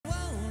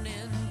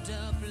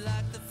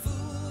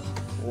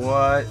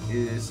What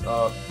is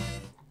up?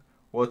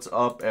 What's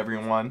up,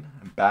 everyone?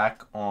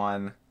 Back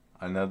on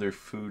another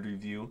food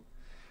review.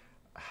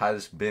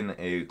 Has been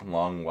a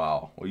long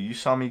while. Well, you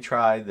saw me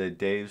try the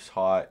Dave's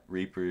Hot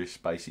Reaper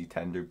Spicy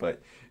Tender,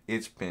 but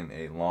it's been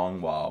a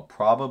long while.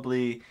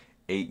 Probably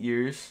 8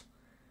 years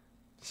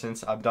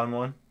since I've done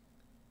one.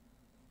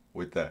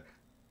 With the,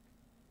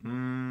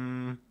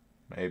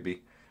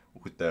 maybe,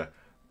 with the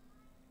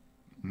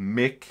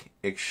Mick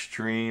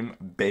Extreme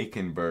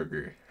Bacon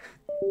Burger.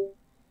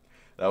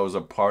 That was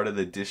a part of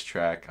the diss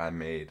track I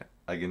made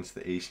against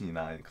the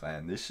AC9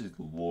 clan. This is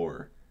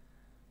lore.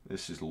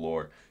 This is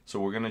lore. So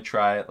we're going to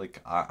try it.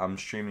 Like, I'm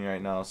streaming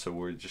right now, so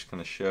we're just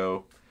going to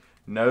show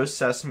no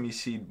sesame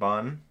seed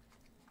bun.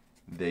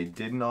 They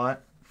did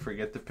not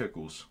forget the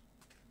pickles.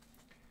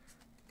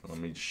 Let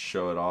me just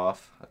show it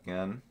off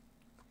again.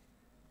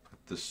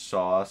 The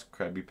sauce,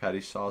 Krabby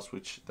Patty sauce,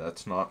 which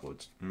that's not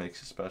what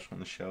makes it special in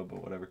the show,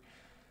 but whatever.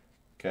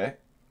 Okay.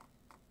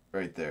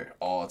 Right there.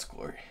 All its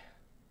glory.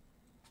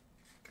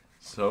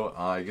 So,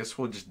 I guess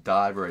we'll just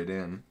dive right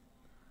in.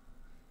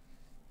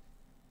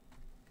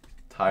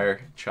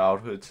 Entire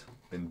childhood's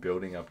been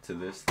building up to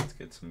this. Let's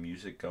get some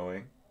music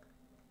going.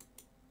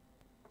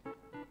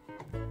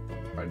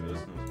 Alright,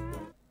 listen.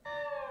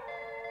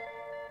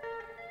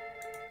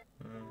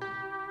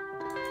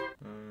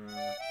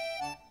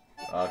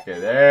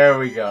 Okay, there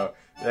we go.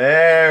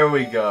 There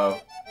we go.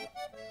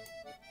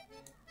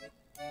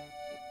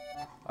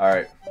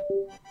 Alright.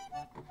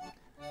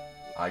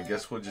 I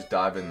guess we'll just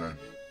dive in then.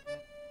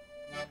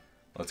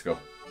 Let's go.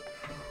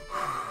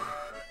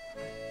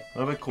 A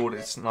little bit cold.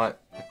 It's not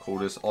the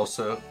coldest.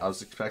 Also, I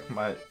was expecting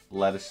my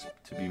lettuce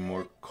to be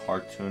more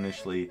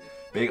cartoonishly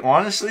big.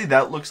 Honestly,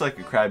 that looks like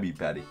a Krabby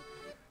Patty.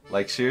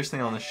 Like,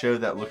 seriously, on the show,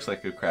 that looks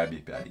like a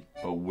Krabby Patty.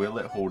 But will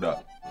it hold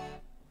up?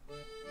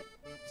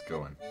 Let's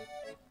go in.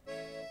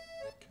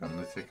 Okay, I'm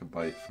going to take a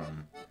bite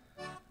from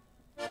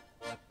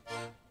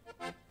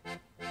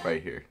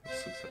right here.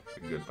 This looks like a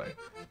good bite.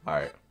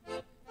 Alright.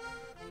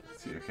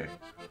 Let's see, okay.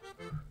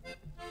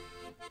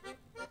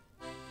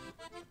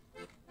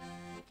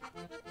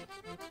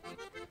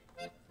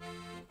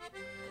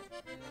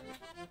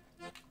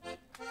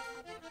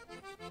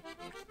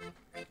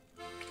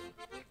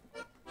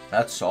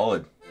 That's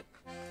solid.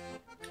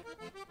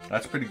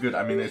 That's pretty good.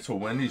 I mean, it's a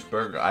Wendy's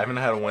burger. I haven't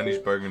had a Wendy's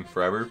burger in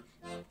forever.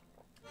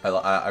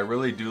 I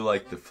really do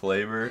like the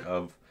flavor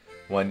of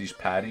Wendy's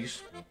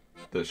patties,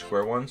 the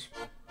square ones.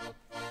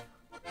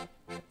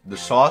 The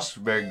sauce,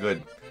 very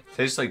good.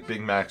 Tastes like Big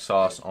Mac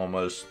sauce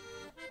almost.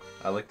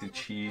 I like the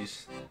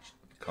cheese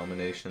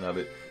combination of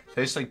it.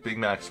 Tastes like Big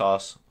Mac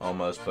sauce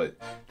almost, but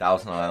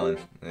Thousand Island.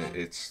 I think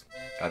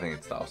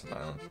it's Thousand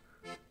Island.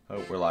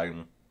 Oh, we're lagging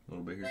a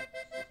little bit here.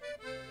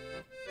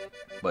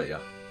 But yeah.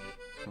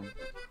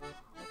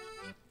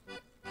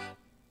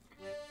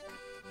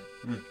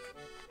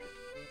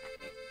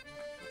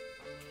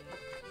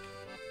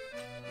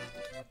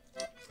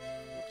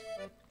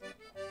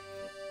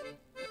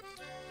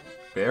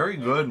 Very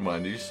good,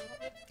 Wendy's.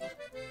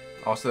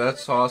 Also, that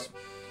sauce,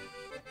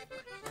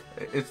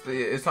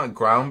 it's not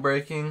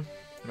groundbreaking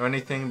or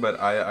anything, but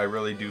I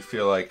really do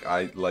feel like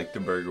I like the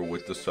burger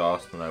with the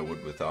sauce than I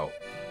would without.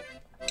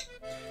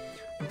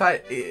 In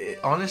fact,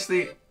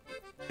 honestly,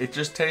 it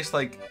just tastes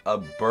like a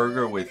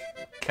burger with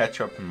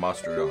ketchup and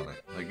mustard on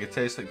it. Like, it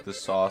tastes like the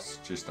sauce,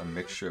 just a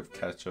mixture of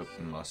ketchup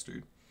and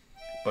mustard.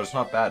 But it's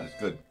not bad,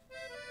 it's good.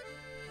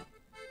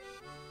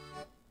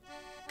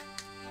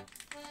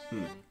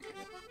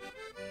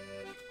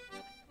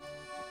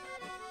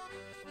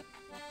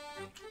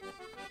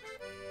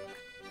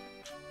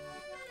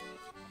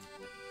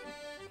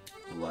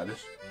 The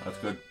lettuce, that's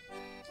good.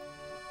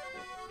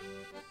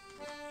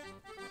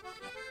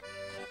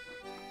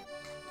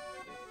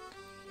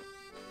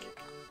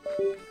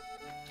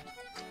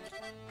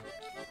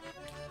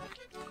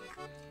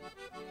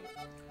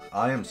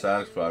 I am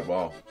satisfied.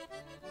 Wow.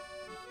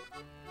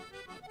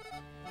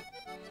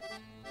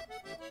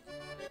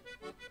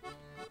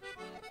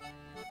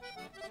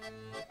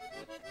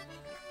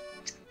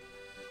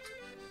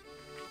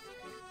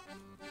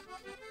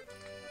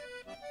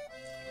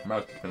 I'm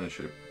about to finish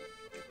it.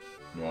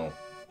 Wow.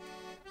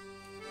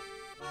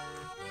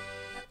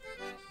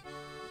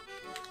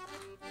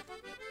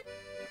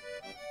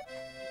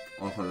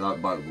 Also,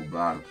 that bite was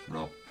bad.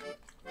 No.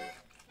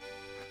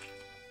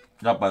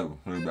 That bite was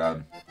really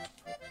bad.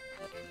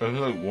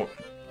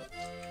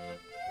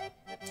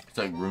 It's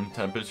like room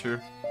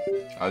temperature.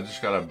 I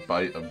just got a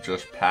bite of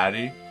just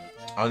patty.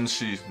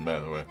 Unseasoned, by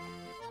the way.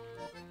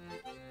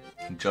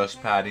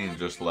 Just patty and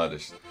just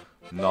lettuce.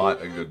 Not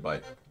a good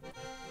bite.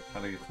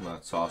 Trying to get some of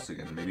that sauce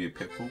again. Maybe a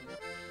pickle,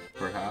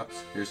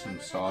 perhaps. Here's some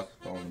sauce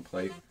on the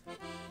plate.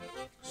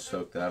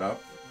 Soak that up.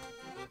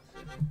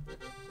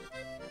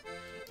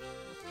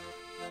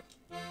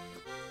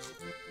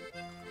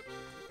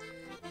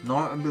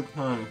 Not a big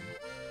fan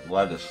of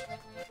lettuce,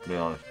 to be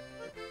honest.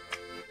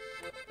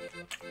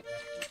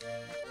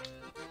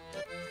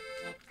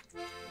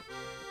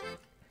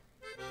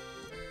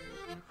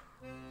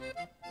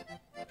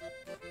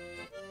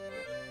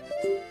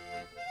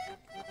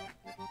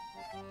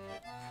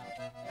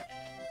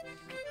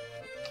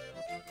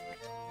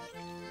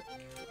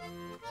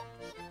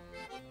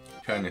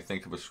 trying to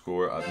think of a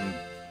score. I've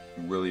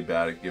been really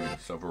bad at giving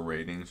several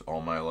ratings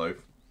all my life.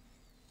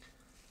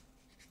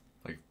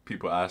 Like,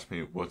 people ask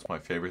me what's my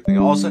favorite thing.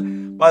 Also,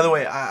 by the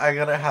way, I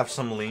gotta have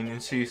some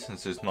leniency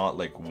since it's not,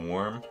 like,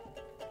 warm.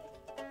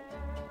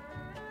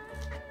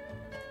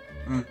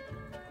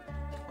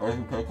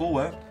 Oh, pickle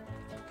wet.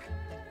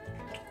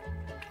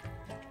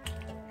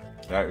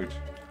 That is.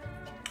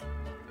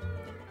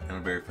 And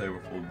a very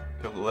flavorful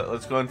pickle.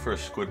 Let's go in for a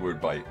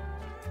Squidward bite.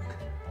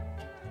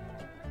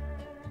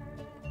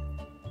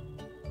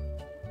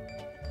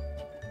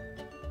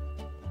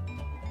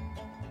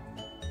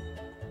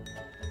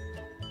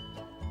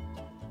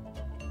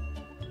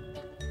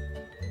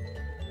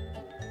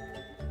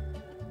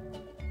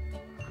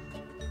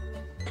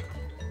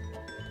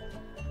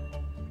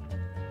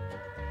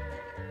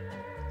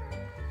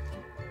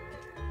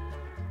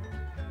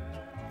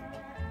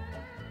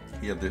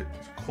 Yeah, the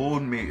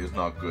cold meat is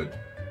not good.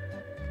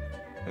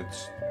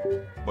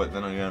 But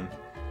then again,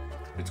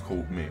 it's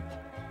cold meat.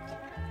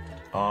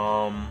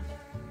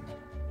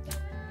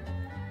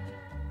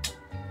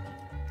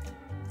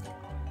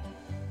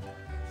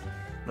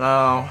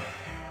 Now,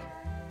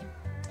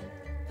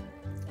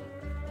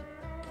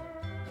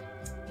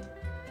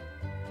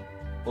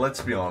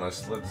 let's be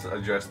honest. Let's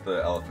address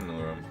the elephant in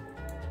the room.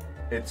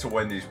 It's a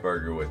Wendy's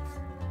burger with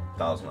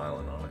Thousand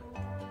Island on it.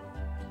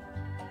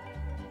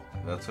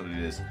 That's what it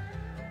is.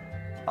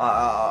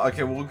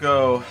 Okay, we'll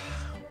go.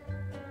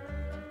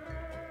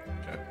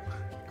 Okay.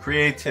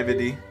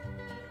 Creativity.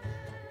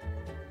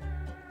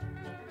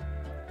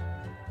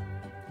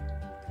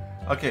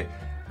 Okay,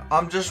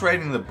 I'm just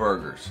rating the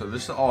burger, so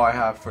this is all I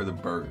have for the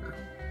burger.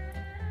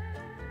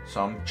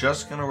 So I'm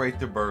just gonna rate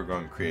the burger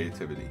on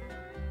creativity.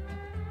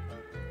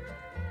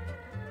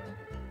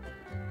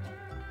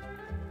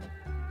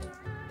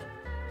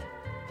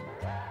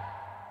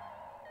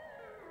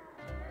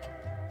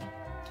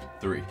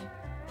 Three.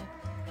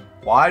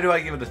 Why do I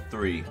give it a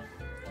 3?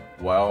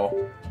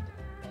 Well,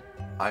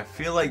 I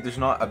feel like there's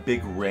not a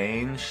big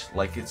range.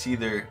 Like, it's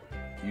either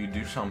you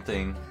do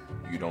something,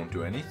 you don't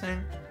do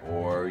anything,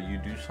 or you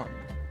do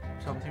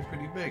something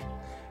pretty big.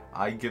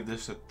 I give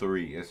this a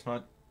 3. It's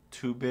not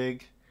too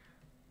big,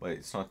 but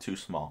it's not too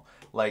small.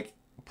 Like,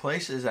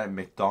 places at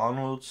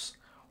McDonald's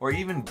or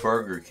even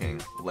Burger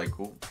King, like,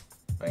 oh,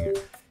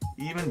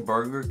 even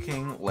Burger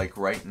King, like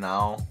right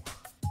now,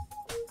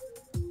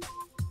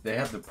 they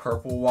have the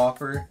purple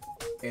Whopper.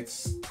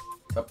 It's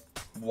a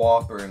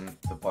Whopper and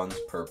the bun's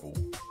purple.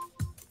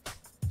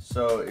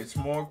 So it's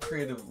more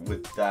creative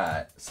with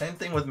that. Same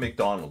thing with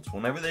McDonald's.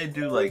 Whenever they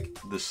do like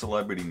the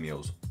celebrity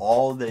meals,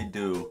 all they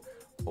do,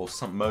 well,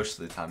 most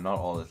of the time, not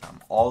all the time,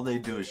 all they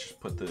do is just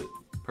put the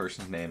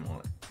person's name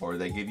on it. Or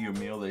they give you a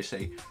meal, they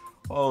say,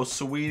 oh,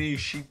 sweetie,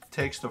 she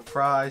takes the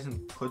fries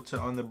and puts it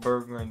on the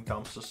burger and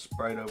dumps the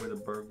Sprite over the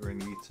burger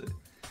and eats it.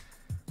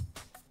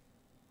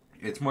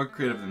 It's more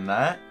creative than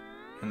that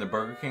in the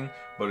Burger King,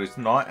 but it's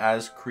not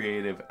as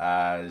creative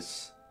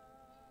as...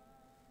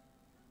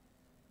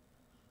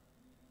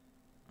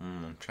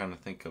 I'm trying to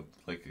think of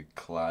like a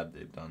collab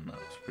they've done that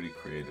was pretty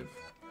creative.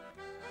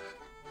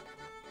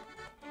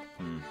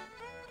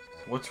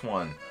 What's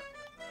one?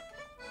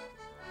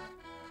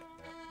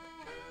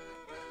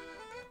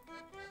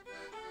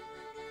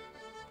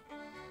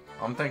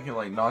 I'm thinking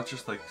like not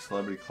just like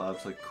celebrity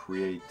collabs, like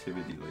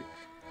creativity, like,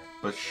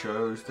 but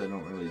shows that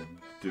don't really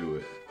do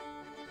it.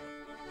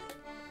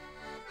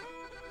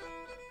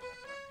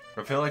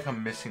 I feel like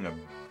I'm missing a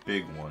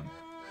big one.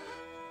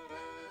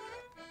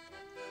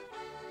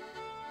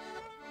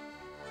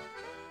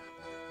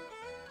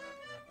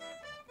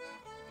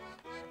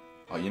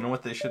 Oh, you know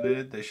what they should have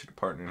did? They should have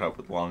partnered up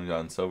with Long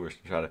John Silver's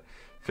to try to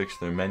fix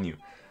their menu.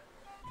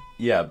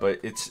 Yeah, but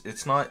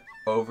it's not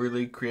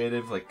overly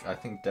creative. Like, I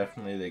think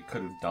definitely they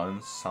could have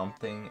done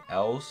something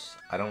else.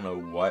 I don't know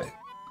what.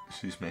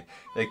 Excuse me.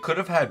 They could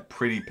have had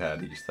pretty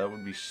patties. That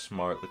would be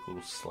smart, like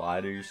little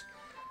sliders.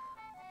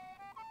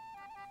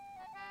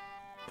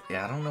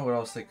 Yeah, I don't know what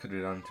else they could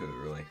have done to it,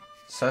 really.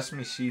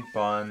 Sesame seed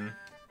bun.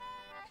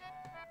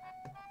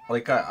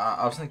 Like,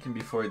 I was thinking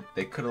before,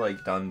 they could have,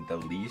 like, done the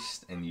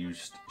least and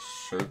used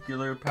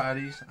circular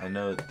patties. I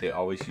know they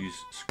always use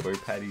square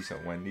patties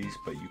at Wendy's,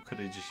 but you could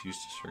have just used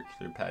a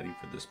circular patty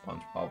for the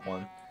SpongeBob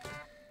one.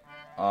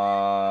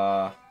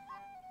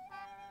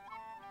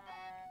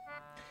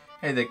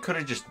 Hey, they could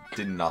have just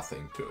did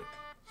nothing to it.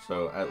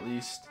 So, at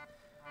least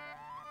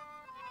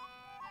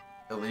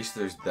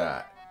there's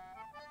that.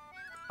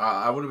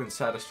 I would have been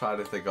satisfied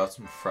if they got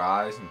some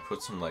fries and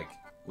put some, like,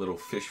 little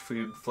fish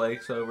food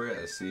flakes over it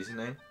as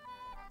seasoning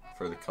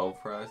for the cold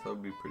fries. That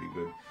would be pretty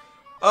good.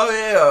 Oh,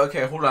 yeah,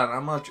 okay, hold on.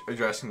 I'm not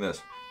addressing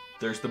this.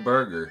 There's the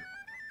burger.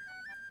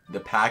 The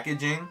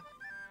packaging,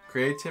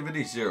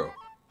 creativity, 0.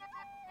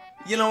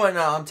 You know what?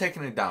 No, I'm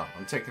taking it down.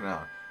 I'm taking it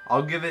down.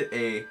 I'll give it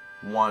a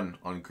 1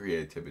 on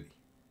creativity.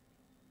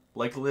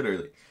 Like,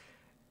 literally.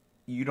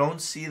 You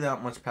don't see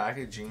that much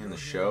packaging in the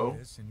show.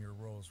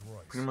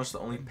 Pretty much the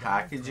only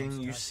packaging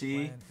you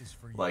see,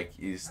 like,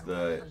 is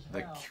the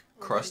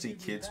Krusty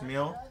Kids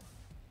meal,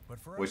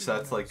 which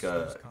that's like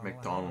a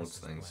McDonald's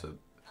thing. So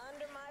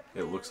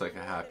it looks like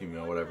a Happy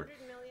Meal, whatever.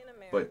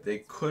 But they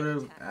could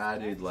have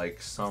added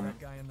like some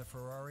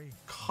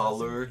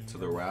color to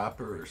the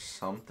wrapper or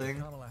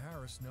something.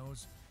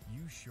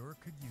 You sure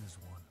could use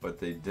one. But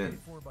they didn't.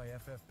 By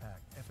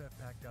FFPAC,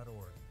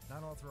 ffpac.org.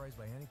 Not authorized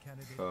by any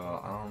candidate.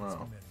 So I don't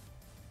know.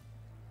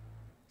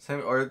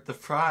 Same, or the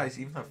fries,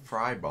 even the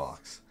fry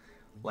box.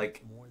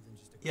 Like,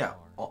 yeah,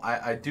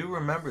 I do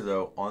remember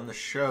though, on the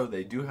show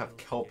they do have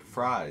kelp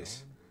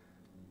fries.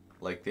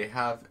 Like, they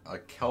have a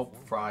kelp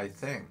fry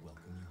thing.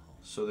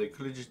 So they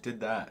could have just did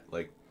that.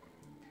 Like,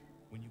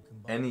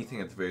 anything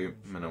at the very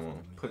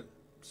minimum. Put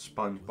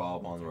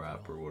SpongeBob on the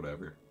wrap or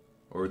whatever.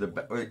 Or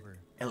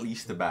at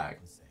least the bag.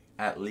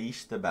 At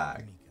least the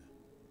bag.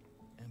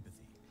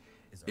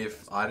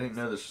 If I didn't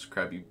know this was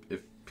Krabby,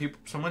 if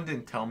someone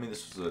didn't tell me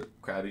this was a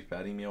Krabby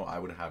Patty meal, I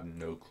would have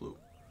no clue.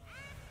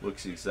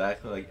 Looks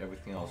exactly like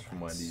everything else from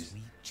Wendy's.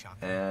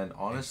 And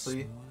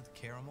honestly,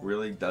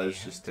 really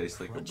does just taste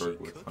like a burger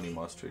with honey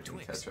mustard and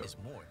ketchup.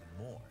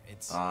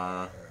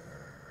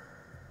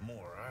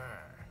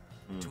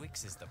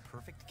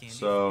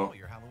 So,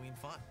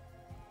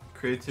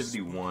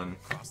 creativity 1.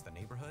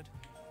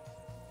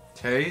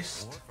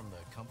 Taste.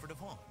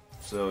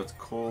 So it's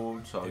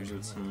cold, so I'll give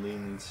it some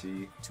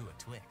leniency.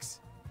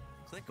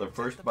 The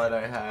first bite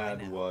I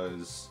had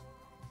was,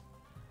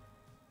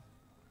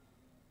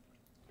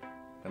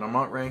 and I'm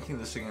not ranking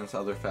this against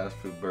other fast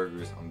food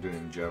burgers, I'm doing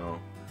in general.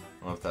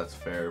 I don't know if that's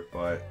fair,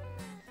 but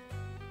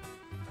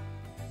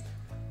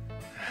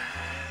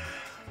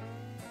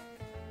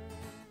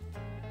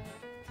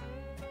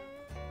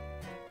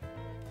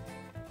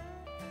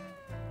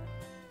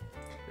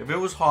if it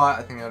was hot,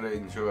 I think I'd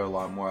enjoy it a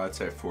lot more. I'd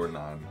say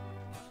 4.9.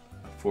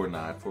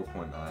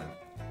 4.9.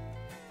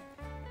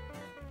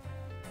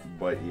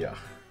 But yeah.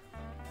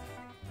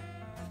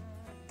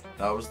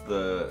 That was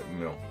the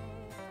meal.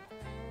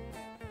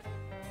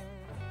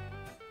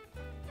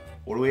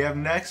 What do we have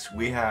next?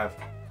 We have...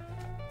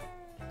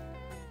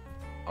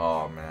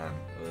 Oh man.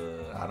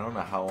 I don't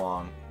know how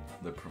long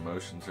the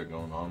promotions are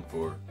going on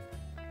for.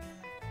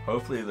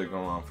 Hopefully they're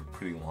going on for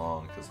pretty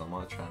long, because I'm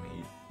not trying to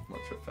eat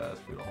much of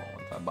fast food all at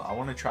one time. But I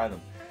want to try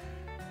them.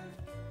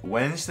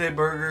 Wednesday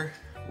burger,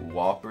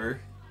 Whopper,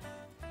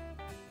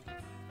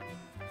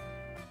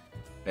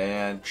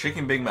 and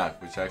chicken Big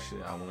Mac, which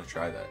actually I want to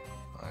try that.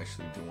 I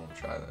actually do want to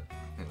try that.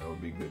 I think that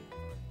would be good.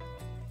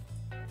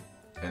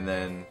 And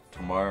then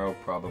tomorrow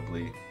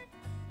probably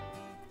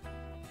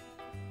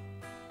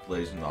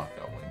Blazing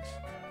Knockout Wings.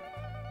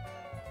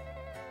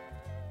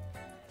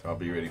 So I'll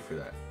be ready for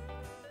that.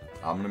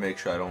 I'm gonna make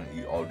sure I don't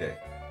eat all day,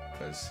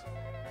 because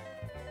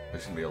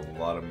there's gonna be a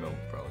lot of milk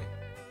probably.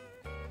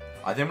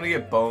 I think I'm gonna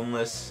get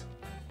boneless,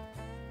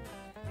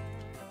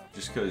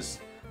 just because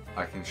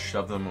I can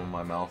shove them in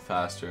my mouth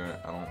faster.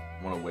 I don't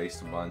want to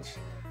waste a bunch.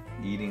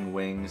 Eating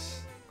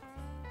wings,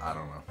 I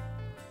don't know.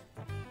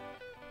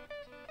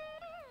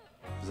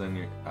 Cause then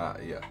you,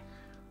 yeah,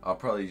 I'll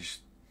probably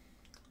just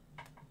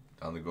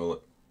down the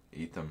gullet,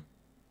 eat them,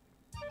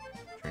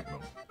 drink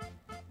milk.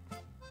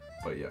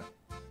 But yeah.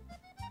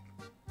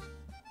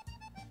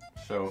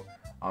 So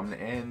I'm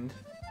gonna end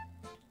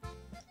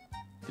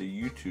the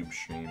YouTube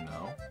stream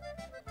now.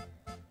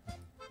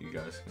 You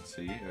guys can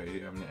see right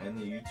here. I'm gonna end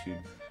the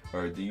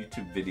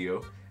YouTube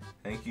video.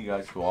 Thank you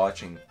guys for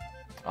watching.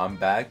 I'm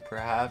back,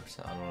 perhaps.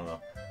 I don't know.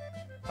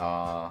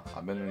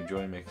 I've been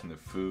enjoying making the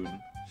food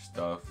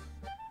stuff,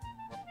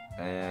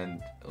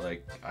 and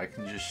like I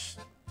can just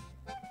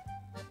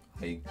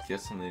get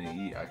something to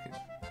eat. I can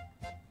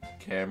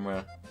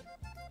camera,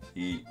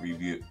 eat,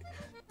 review.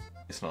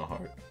 It's not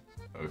hard.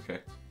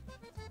 Okay.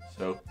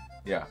 So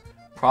yeah,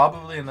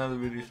 probably another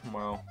video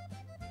tomorrow.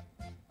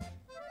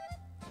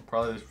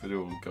 Probably this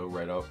video will go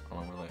right up. I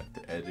don't really have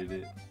to edit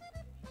it.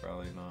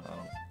 Probably not. I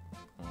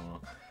don't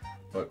know.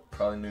 But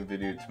probably new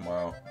video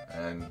tomorrow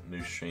and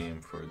new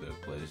stream for the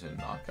Blazing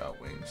Knockout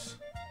Wings.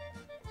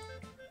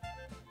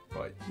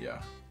 But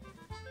yeah.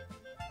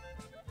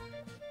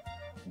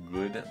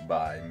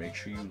 Goodbye. Make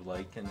sure you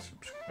like and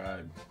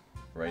subscribe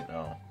right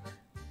now,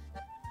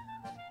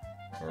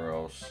 or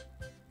else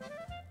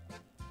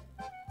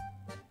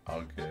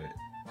I'll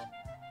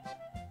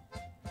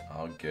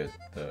get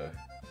the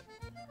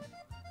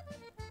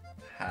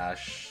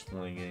hash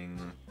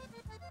slinging,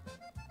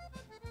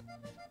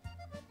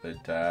 the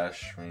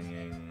dash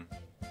ringing,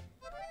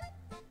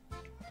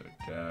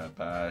 the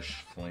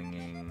bash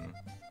flinging,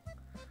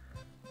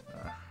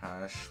 the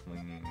hash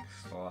slinging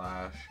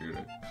slasher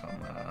to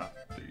come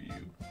after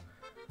you.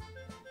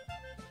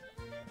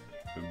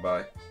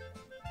 Goodbye.